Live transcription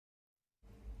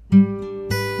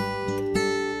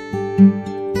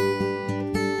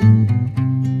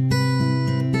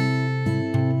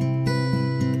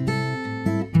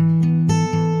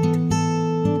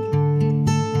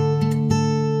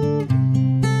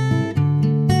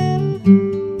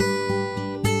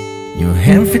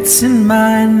if it's in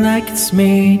mine like it's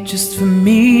made just for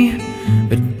me,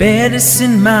 but better's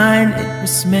in mine, it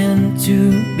was meant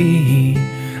to be.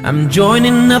 I'm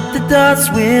joining up the dots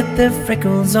with the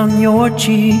freckles on your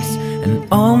cheeks, and it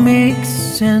all makes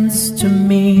sense to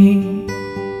me.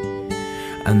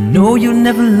 I know you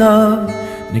never loved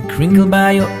the crinkle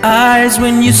by your eyes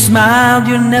when you smiled.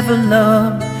 You never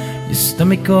loved your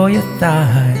stomach or your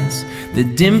thighs, the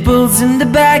dimples in the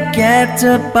back at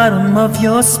the bottom of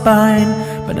your spine,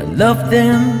 but I love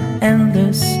them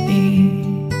endlessly.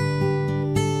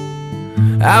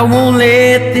 I won't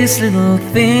let these little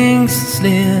things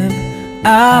slip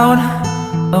out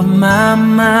of my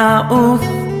mouth,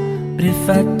 but if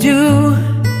I do,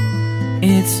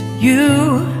 it's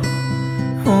you,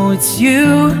 oh it's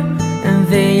you, and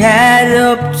they add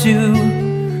up to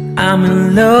I'm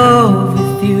in love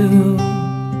with you.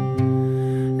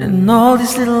 And all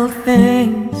these little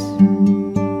things.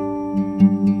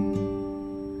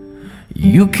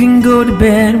 You can go to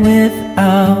bed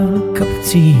without a cup of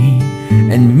tea,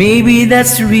 and maybe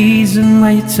that's the reason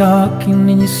why you're talking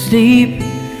in your sleep.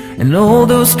 And all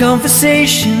those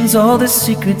conversations, all the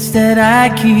secrets that I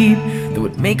keep, though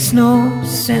it makes no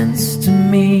sense to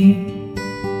me.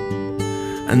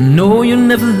 I know you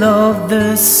never loved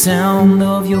the sound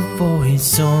of your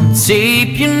voice on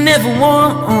tape. You never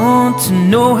want to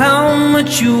know how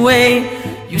much you weigh.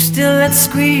 You still let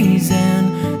squeeze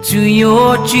into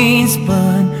your jeans,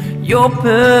 but you're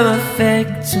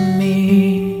perfect to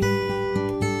me.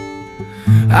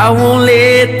 I won't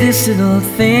let this little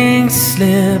thing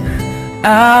slip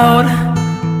out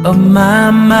of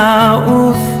my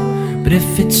mouth, but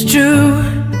if it's true,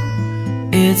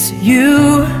 it's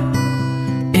you,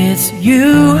 it's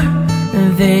you,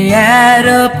 and they add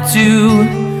up to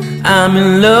I'm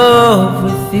in love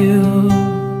with you.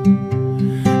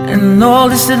 And all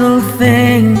these little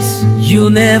things. You'll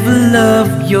never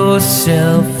love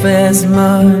yourself as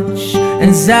much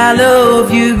as I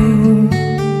love you.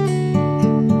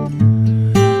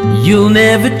 You'll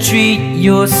never treat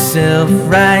yourself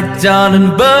right,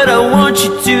 darling, but I want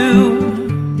you to.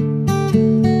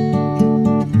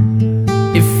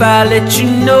 If I let you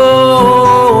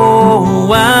know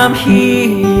I'm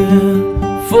here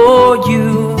for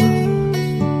you,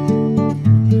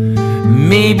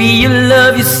 maybe you'll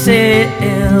love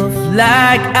yourself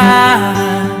like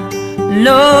I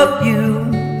love you.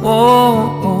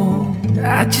 Oh,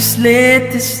 I just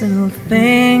let this little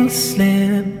thing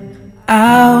slip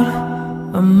out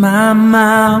of my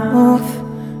mouth,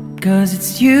 'cause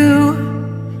it's you,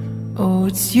 oh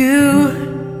it's you,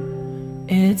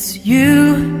 it's you.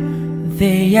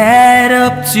 They add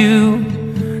up to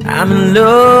I'm in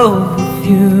love with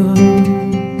you.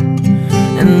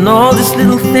 And all this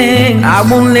little thing, I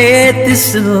won't let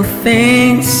this little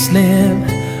thing slip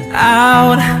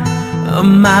out of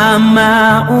my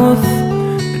mouth.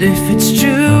 But if it's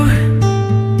true,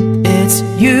 it's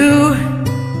you,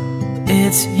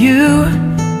 it's you,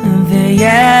 and they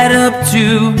add up to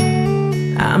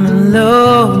I'm in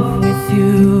love with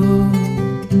you.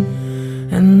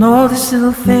 And all these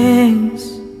little things.